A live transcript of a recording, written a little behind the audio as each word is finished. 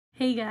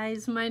Hey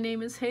guys, my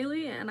name is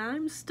Haley and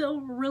I'm still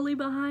really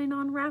behind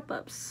on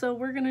wrap-ups, so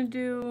we're gonna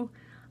do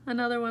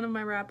another one of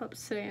my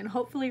wrap-ups today and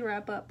hopefully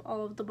wrap up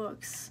all of the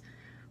books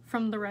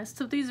from the rest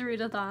of these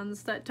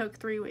readathons that took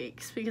 3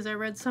 weeks because I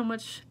read so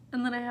much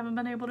and then I haven't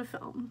been able to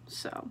film,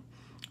 so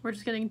we're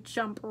just gonna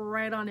jump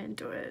right on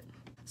into it.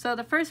 So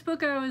the first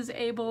book I was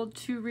able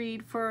to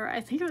read for,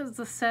 I think it was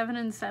the 7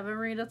 and 7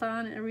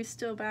 readathon. Are we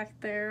still back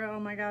there? Oh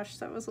my gosh,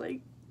 that was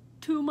like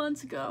 2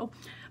 months ago.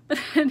 But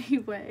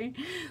anyway,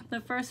 the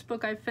first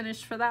book I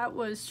finished for that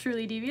was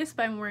Truly Devious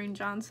by Maureen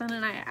Johnson,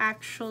 and I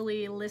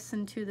actually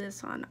listened to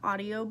this on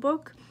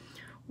audiobook,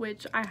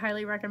 which I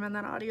highly recommend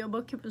that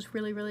audiobook. It was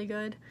really, really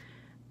good.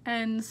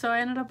 And so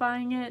I ended up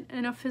buying it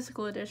in a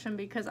physical edition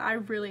because I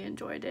really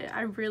enjoyed it.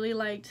 I really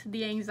liked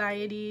the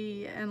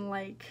anxiety and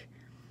like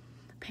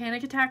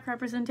panic attack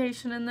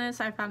representation in this.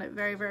 I found it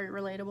very, very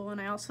relatable,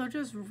 and I also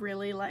just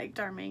really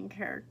liked our main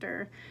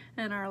character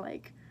and our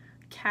like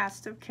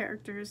cast of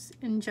characters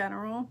in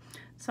general.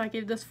 So I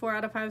gave this 4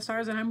 out of 5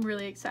 stars, and I'm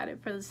really excited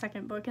for the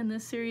second book in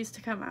this series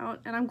to come out.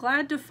 And I'm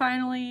glad to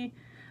finally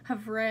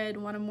have read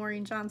one of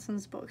Maureen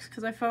Johnson's books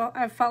because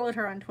I've followed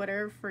her on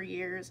Twitter for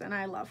years and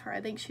I love her.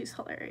 I think she's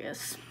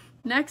hilarious.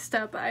 Next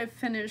up, I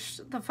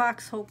finished The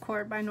Foxhole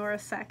Court by Nora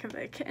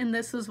Sakavic, and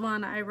this was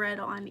one I read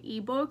on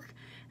ebook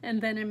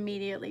and then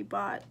immediately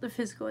bought the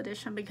physical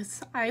edition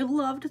because I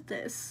loved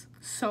this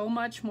so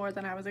much more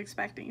than I was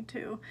expecting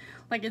to.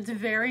 Like, it's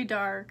very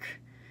dark,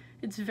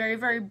 it's very,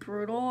 very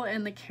brutal,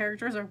 and the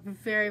characters are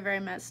very, very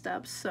messed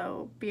up,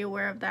 so be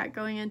aware of that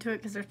going into it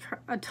because there's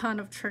a ton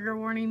of trigger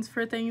warnings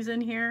for things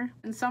in here.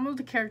 And some of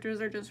the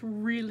characters are just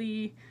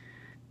really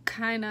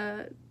kind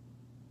of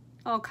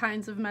all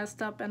kinds of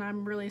messed up, and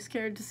I'm really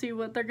scared to see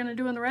what they're gonna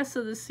do in the rest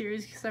of this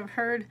series because I've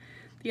heard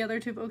the other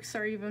 2 books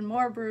are even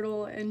more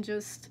brutal and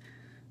just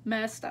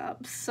messed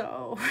up,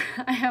 so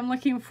I am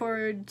looking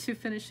forward to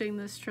finishing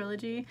this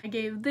trilogy. I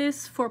gave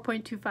this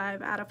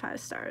 4.25 out of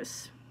 5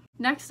 stars.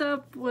 Next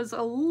up was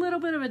a little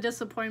bit of a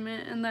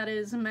disappointment, and that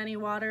is Many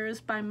Waters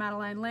by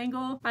Madeline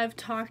L'Engle. I've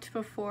talked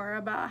before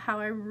about how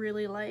I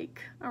really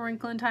like A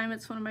Wrinkle in Time.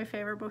 It's one of my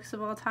favorite books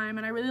of all time,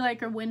 and I really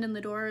like her Wind in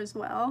the Door as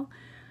well.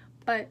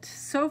 But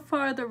so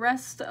far, the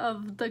rest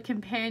of the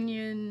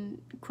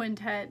companion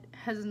quintet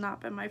has not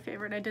been my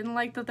favorite. I didn't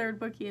like the 3rd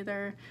book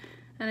either,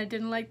 and I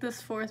didn't like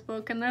this 4th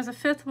book, and there's a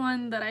 5th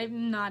one that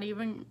I'm not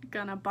even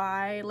gonna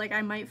buy. Like,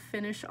 I might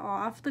finish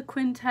off the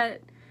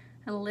quintet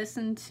and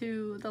listen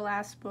to the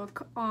last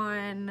book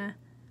on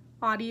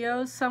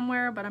audio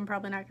somewhere, but I'm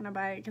probably not gonna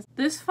buy it because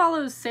this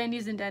follows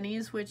Sandy's and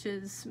Denny's, which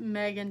is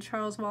Meg and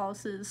Charles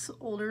Wallace's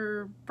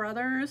older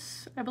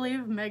brothers. I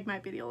believe Meg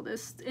might be the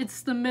oldest.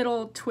 It's the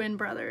middle twin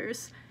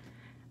brothers,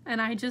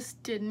 and I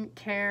just didn't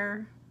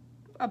care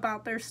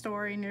about their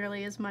story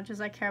nearly as much as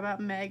I care about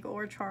Meg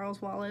or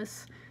Charles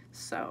Wallace.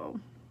 So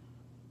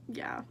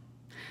yeah,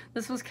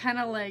 this was kind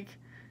of like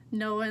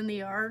Noah and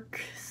the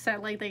Ark,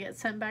 set like they get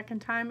sent back in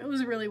time. It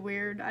was really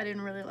weird. I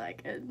didn't really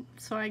like it,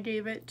 so I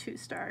gave it 2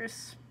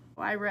 stars.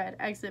 I read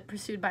Exit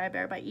Pursued by a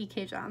Bear by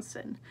E.K.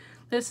 Johnston.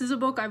 This is a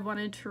book I've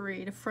wanted to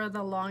read for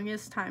the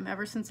longest time,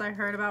 ever since I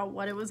heard about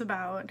what it was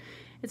about.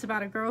 It's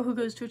about a girl who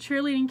goes to a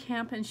cheerleading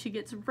camp and she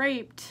gets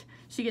raped.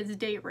 She gets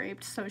date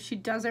raped, so she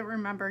doesn't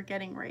remember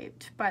getting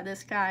raped by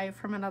this guy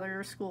from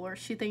another school, or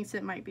she thinks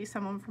it might be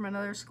someone from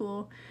another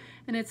school.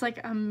 And it's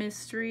like a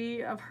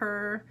mystery of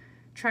her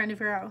trying to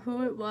figure out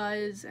who it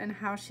was and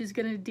how she's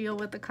gonna deal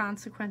with the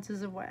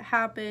consequences of what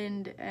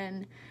happened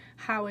and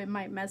how it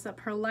might mess up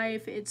her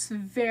life. It's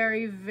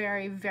very,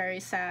 very, very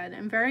sad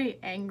and very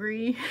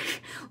angry.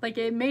 Like,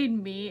 it made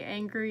me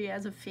angry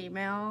as a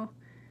female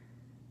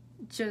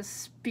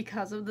just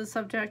because of the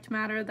subject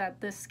matter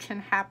that this can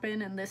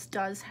happen and this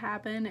does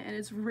happen, and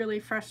it's really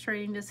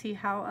frustrating to see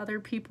how other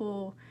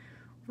people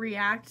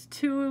react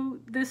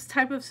to this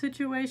type of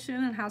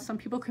situation and how some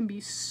people can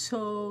be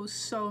so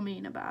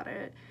mean about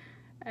it.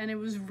 And it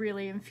was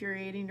really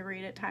infuriating to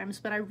read at times,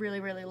 but I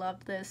really, really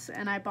loved this,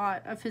 and I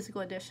bought a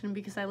physical edition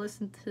because I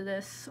listened to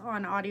this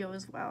on audio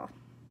as well.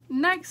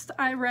 Next,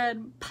 I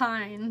read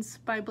Pines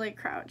by Blake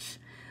Crouch.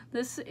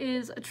 This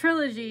is a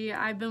trilogy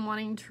I've been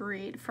wanting to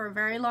read for a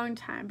very long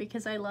time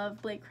because I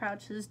love Blake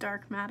Crouch's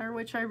Dark Matter,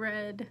 which I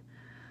read,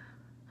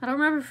 I don't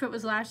remember if it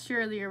was last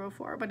year or the year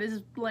before, but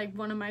it's like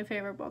one of my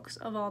favorite books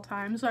of all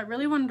time. So I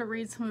really wanted to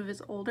read some of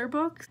his older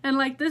books. And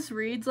like, this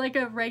reads like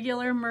a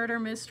regular murder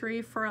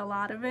mystery for a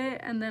lot of it,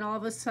 and then all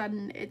of a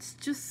sudden it's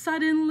just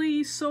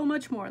suddenly so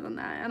much more than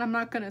that. And I'm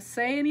not gonna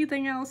say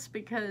anything else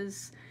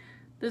because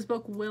this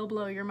book will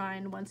blow your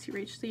mind once you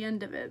reach the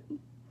end of it.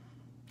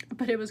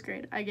 But it was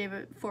great. I gave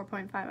it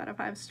 4.5 out of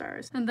 5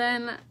 stars. And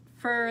then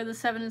for the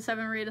 7 and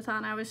 7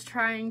 readathon, I was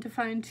trying to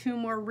find 2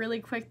 more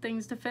really quick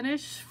things to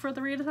finish for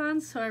the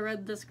readathon, so I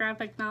read this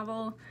graphic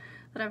novel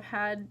that I've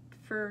had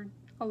for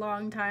a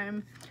long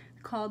time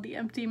called The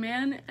Empty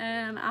Man,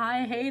 and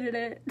I hated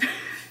it.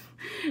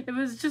 It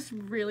was just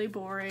really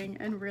boring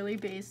and really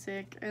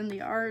basic, and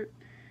the art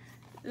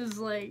is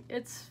like,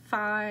 it's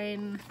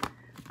fine.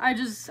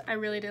 I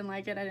really didn't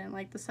like it. I didn't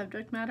like the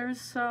subject matter,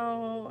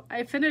 so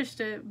I finished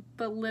it,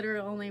 but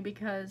literally only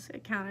because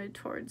it counted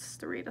towards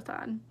the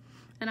readathon.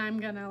 And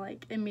I'm gonna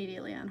like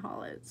immediately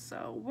unhaul it,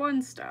 so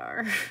 1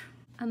 star.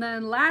 And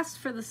then last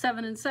for the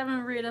 7 and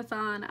 7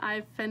 readathon,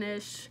 I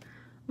finished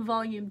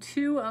volume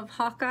 2 of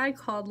Hawkeye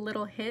called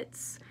Little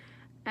Hits,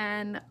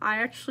 and I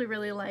actually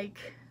really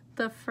like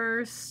the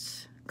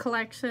first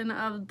collection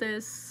of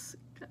this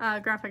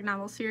graphic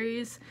novel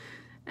series,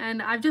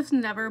 and I've just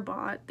never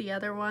bought the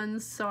other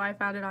ones, so I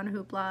found it on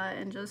Hoopla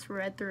and just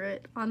read through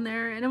it on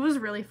there, and it was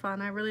really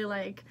fun. I really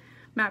like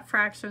Matt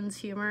Fraction's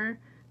humor,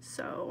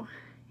 so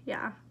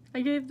yeah. I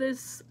gave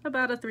this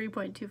about a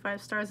 3.25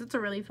 stars. It's a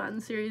really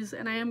fun series,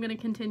 and I am going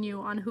to continue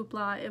on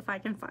Hoopla if I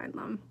can find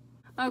them.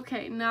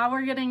 Okay, now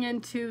we're getting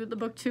into the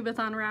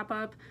Booktubeathon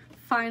wrap-up.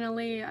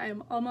 Finally,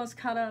 I'm almost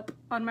caught up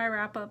on my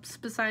wrap-ups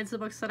besides the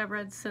books that I've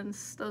read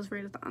since those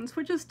readathons,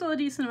 which is still a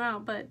decent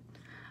amount, but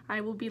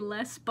I will be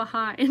less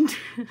behind.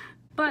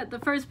 But the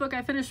first book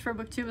I finished for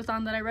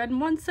Booktubeathon that I read in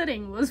one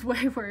sitting was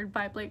Wayward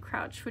by Blake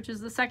Crouch, which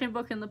is the second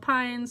book in the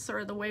Pines,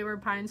 or the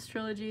Wayward Pines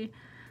trilogy.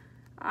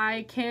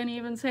 I can't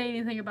even say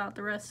anything about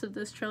the rest of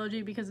this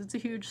trilogy because it's a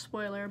huge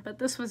spoiler, but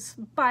this was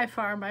by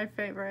far my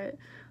favorite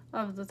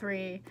of the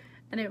 3,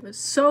 and it was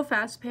so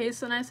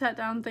fast-paced, and I sat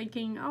down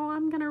thinking, oh,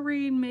 I'm gonna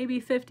read maybe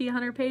 50,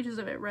 100 pages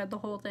of it, read the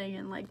whole thing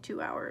in like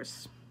 2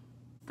 hours.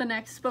 The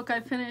next book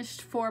I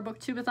finished for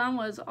Booktubeathon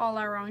was All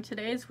Our Wrong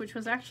Todays, which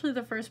was actually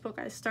the first book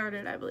I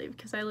started, I believe,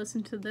 because I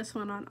listened to this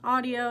one on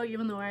audio,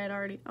 even though I had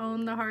already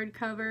owned the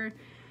hardcover,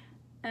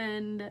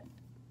 and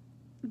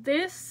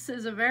this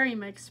is a very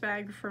mixed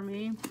bag for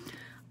me.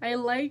 I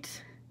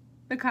liked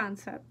the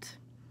concept.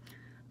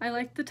 I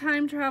liked the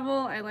time travel.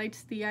 I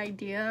liked the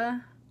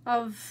idea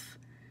of,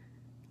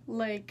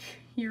 like,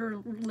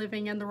 you're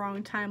living in the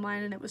wrong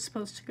timeline and it was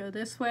supposed to go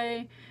this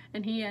way,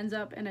 and he ends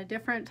up in a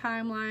different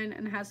timeline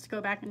and has to go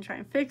back and try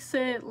and fix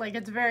it. Like,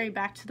 it's very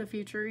Back to the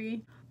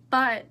Future-y.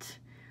 But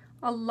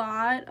a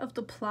lot of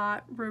the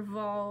plot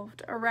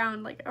revolved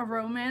around like a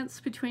romance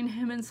between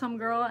him and some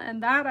girl,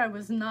 and that I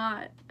was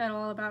not at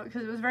all about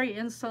because it was very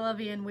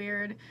insta-lovey and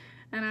weird,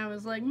 and I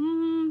was like,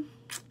 I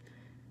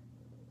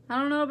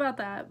don't know about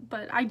that.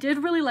 But I did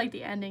really like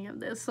the ending of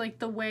this, like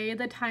the way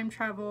the time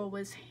travel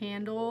was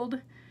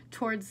handled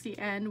towards the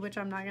end, which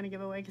I'm not going to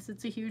give away because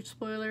it's a huge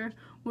spoiler,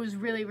 was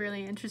really,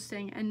 really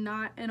interesting and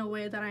not in a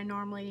way that I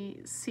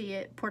normally see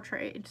it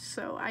portrayed.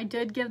 So I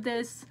did give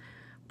this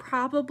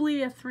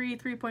probably a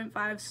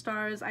 3.5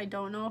 stars. I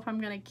don't know if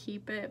I'm gonna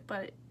keep it,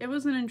 but it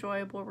was an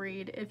enjoyable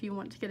read if you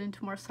want to get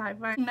into more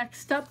sci-fi.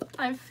 Next up,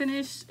 I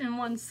finished in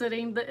one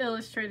sitting the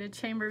illustrated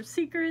Chamber of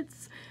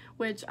Secrets,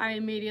 which I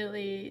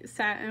immediately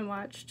sat and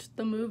watched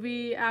the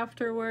movie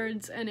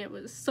afterwards, and it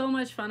was so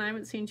much fun. I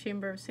haven't seen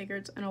Chamber of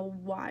Secrets in a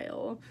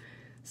while,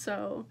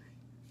 so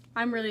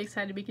I'm really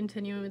excited to be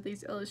continuing with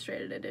these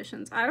illustrated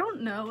editions. I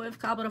don't know if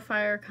Goblet of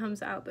Fire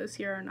comes out this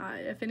year or not.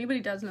 If anybody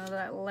does know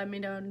that, let me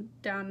know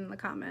down in the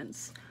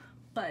comments.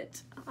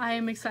 But I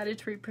am excited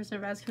to read Prisoner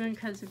of Azkaban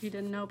because if you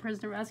didn't know,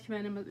 Prisoner of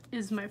Azkaban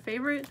is my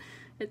favorite.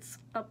 It's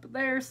up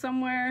there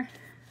somewhere.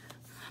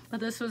 But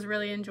this was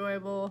really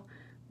enjoyable.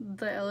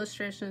 The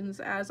illustrations,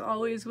 as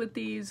always with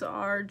these,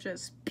 are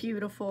just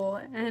beautiful,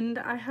 and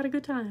I had a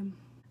good time.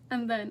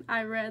 And then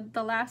I read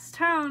The Last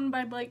Town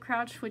by Blake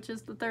Crouch, which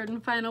is the third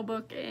and final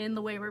book in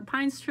the Wayward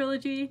Pines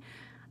trilogy.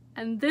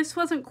 And this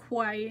wasn't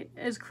quite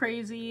as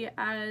crazy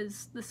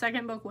as the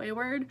second book,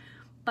 Wayward,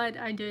 but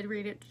I did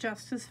read it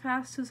just as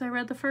fast as I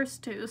read the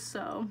first two,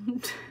 so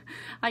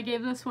I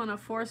gave this one a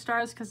 4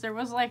 stars because there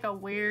was like a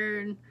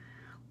weird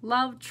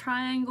love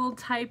triangle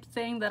type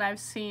thing that I've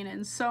seen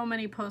in so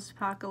many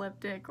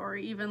post-apocalyptic or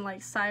even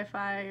like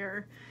sci-fi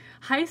or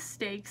high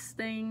stakes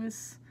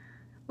things.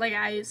 Like,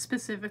 I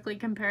specifically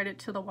compared it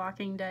to The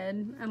Walking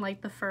Dead and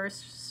like the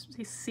first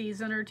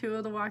season or 2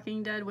 of The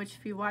Walking Dead, which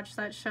if you watch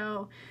that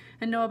show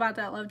and know about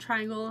that love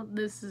triangle,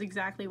 this is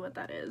exactly what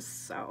that is.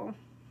 So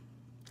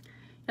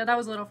yeah, that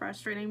was a little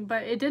frustrating,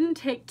 but it didn't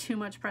take too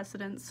much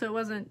precedence, so it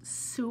wasn't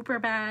super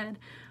bad,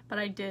 but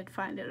I did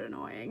find it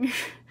annoying.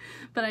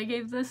 But I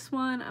gave this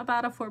one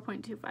about a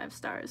 4.25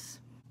 stars.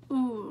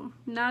 Ooh,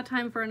 now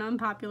time for an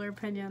unpopular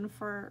opinion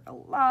for a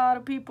lot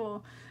of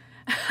people.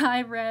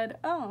 I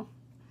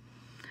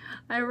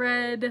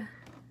read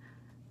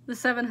The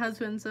Seven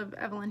Husbands of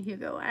Evelyn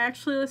Hugo. I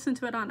actually listened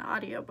to it on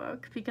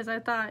audiobook because I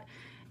thought,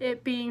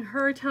 it being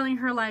her telling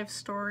her life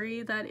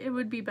story, that it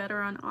would be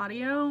better on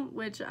audio,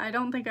 which I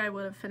don't think I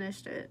would have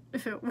finished it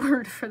if it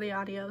weren't for the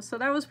audio, so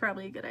that was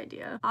probably a good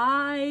idea.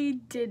 I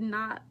did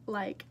not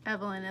like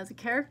Evelyn as a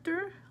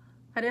character.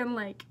 I didn't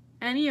like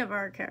any of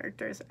our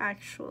characters,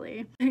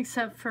 actually,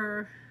 except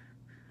for,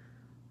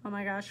 oh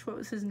my gosh, what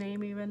was his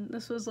name even?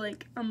 This was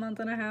like a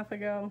month and a half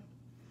ago.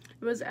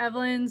 It was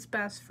Evelyn's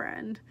best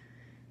friend.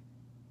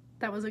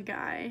 That was a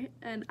guy,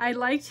 and I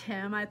liked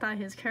him. I thought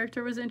his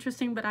character was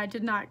interesting, but I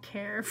did not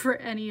care for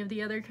any of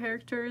the other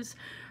characters.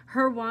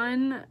 Her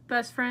one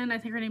best friend, I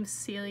think her name's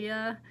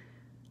Celia,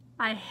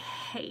 I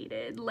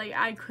hated. Like,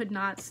 I could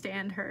not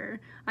stand her.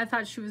 I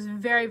thought she was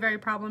very, very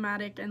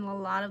problematic in a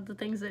lot of the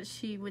things that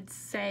she would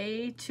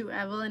say to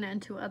Evelyn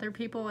and to other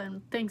people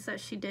and things that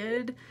she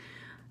did.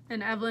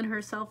 And Evelyn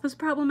herself was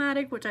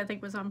problematic, which I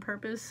think was on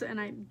purpose. And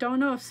I don't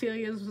know if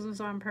Celia's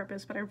was on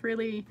purpose, but I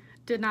really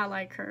did not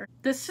like her.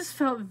 This just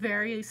felt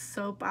very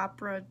soap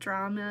opera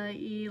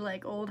drama-y,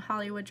 like old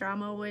Hollywood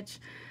drama, which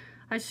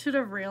I should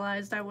have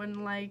realized I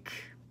wouldn't like.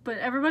 But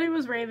everybody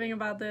was raving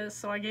about this,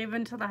 so I gave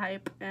into the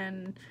hype,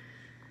 and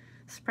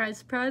surprise,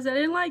 surprise, I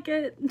didn't like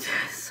it.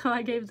 So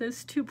I gave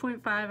this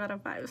 2.5 out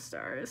of 5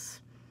 stars.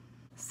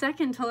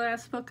 Second to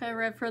last book I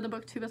read for the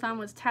booktubeathon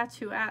was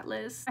Tattoo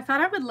Atlas. I thought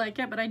I would like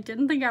it, but I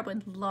didn't think I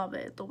would love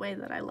it the way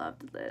that I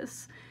loved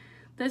this.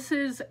 This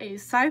is a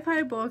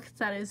sci-fi book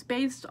that is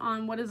based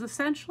on what is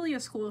essentially a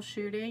school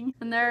shooting,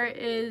 and there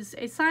is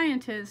a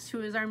scientist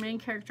who is our main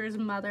character's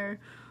mother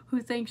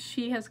who thinks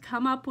she has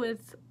come up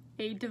with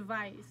a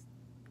device.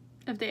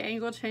 If the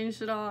angle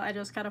changed at all, I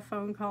just got a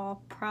phone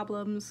call.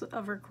 Problems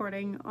of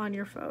recording on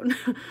your phone.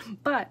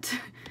 But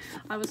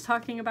I was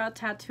talking about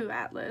Tattoo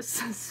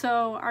Atlas.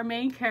 So our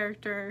main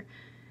character,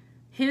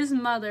 his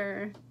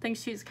mother,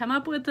 thinks she's come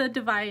up with a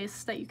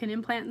device that you can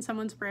implant in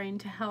someone's brain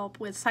to help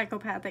with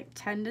psychopathic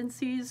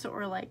tendencies,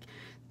 or like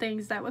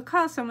things that would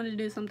cause someone to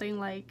do something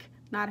like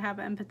not have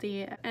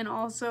empathy. And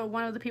also,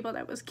 one of the people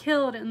that was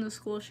killed in the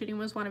school shooting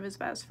was one of his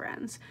best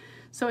friends.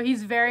 So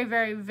he's very,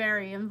 very,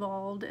 very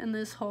involved in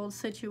this whole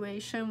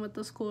situation with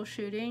the school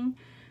shooting.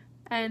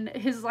 And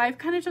his life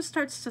kind of just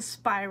starts to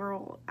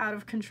spiral out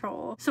of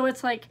control. So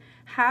it's like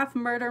half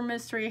murder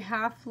mystery,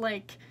 half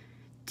like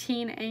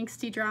teen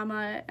angsty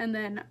drama, and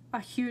then a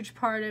huge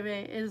part of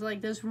it is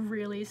like this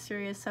really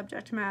serious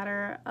subject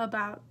matter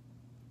about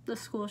the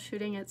school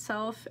shooting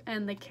itself,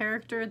 and the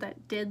character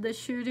that did the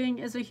shooting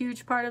is a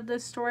huge part of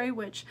this story,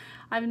 which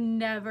I've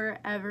never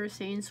ever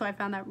seen, so I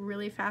found that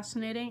really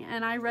fascinating.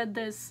 And I read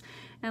this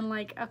in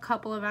like a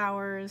couple of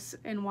hours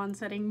in one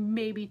sitting,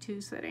 maybe 2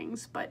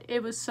 sittings, but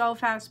it was so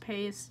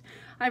fast-paced.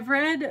 I've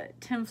read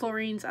Tim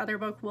Florine's other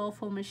book,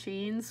 Willful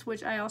Machines,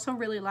 which I also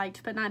really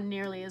liked, but not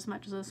nearly as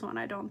much as this one,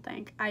 I don't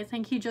think. I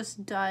think he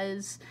just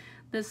does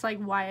this like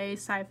YA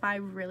sci-fi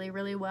really,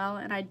 really well,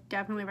 and I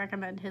definitely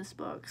recommend his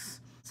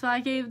books. So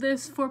I gave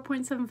this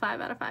 4.75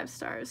 out of 5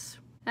 stars.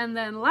 And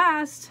then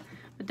last,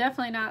 but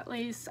definitely not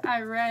least,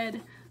 I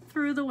read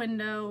Through the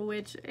Window,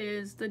 which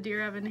is the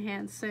Dear Evan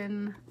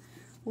Hansen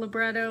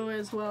libretto,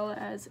 as well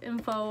as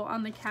info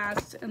on the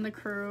cast and the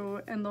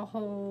crew and the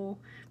whole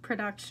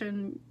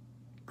production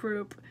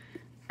group.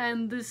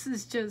 And this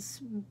is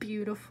just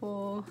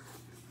beautiful.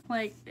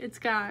 Like, it's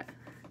got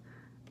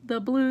the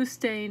blue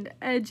stained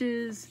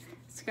edges,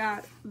 it's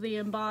got the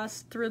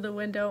embossed Through the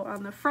Window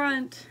on the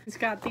front, it's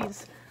got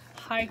these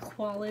high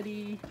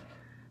quality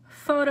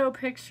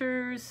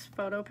pictures,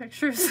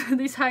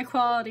 these high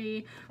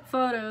quality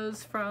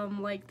photos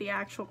from like the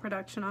actual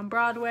production on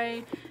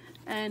Broadway,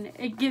 and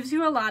it gives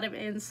you a lot of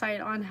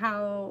insight on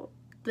how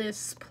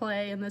this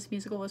play and this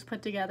musical was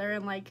put together,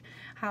 and like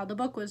how the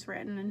book was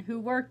written and who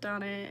worked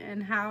on it,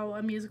 and how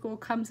a musical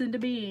comes into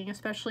being,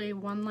 especially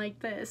one like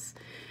this.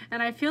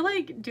 And I feel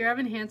like Dear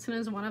Evan Hansen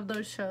is one of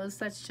those shows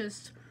that's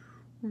just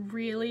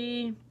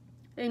really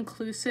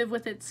inclusive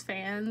with its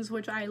fans,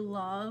 which I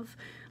love.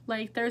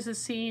 Like, there's a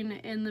scene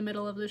in the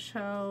middle of the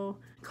show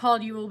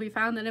called You Will Be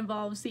Found that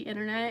involves the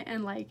internet,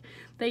 and like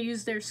they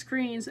use their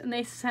screens, and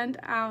they sent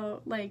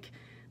out, like,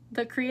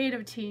 the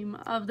creative team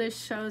of this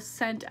show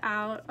sent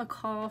out a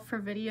call for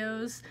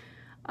videos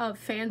of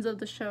fans of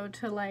the show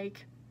to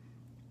like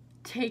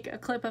take a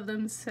clip of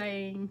them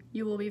saying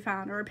you will be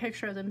found, or a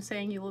picture of them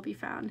saying you will be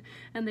found,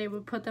 and they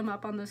would put them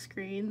up on the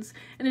screens,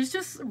 and it's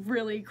just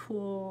really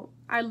cool.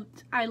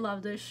 I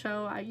love this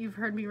show. You've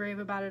heard me rave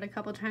about it a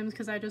couple times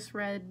because I just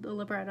read the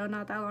libretto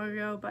not that long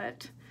ago,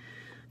 but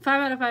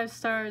 5 out of 5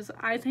 stars.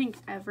 I think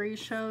every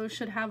show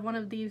should have one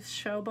of these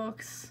show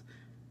books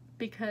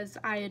because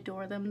I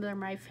adore them. They're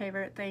my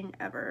favorite thing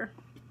ever.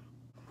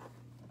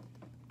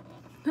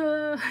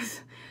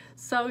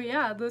 So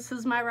yeah, this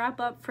is my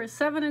wrap up for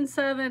 7 and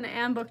 7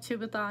 and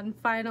booktubeathon.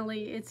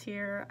 Finally, it's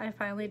here. I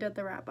finally did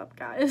the wrap up,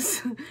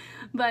 guys.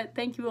 But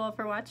thank you all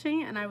for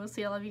watching, and I will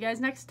see all of you guys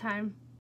next time.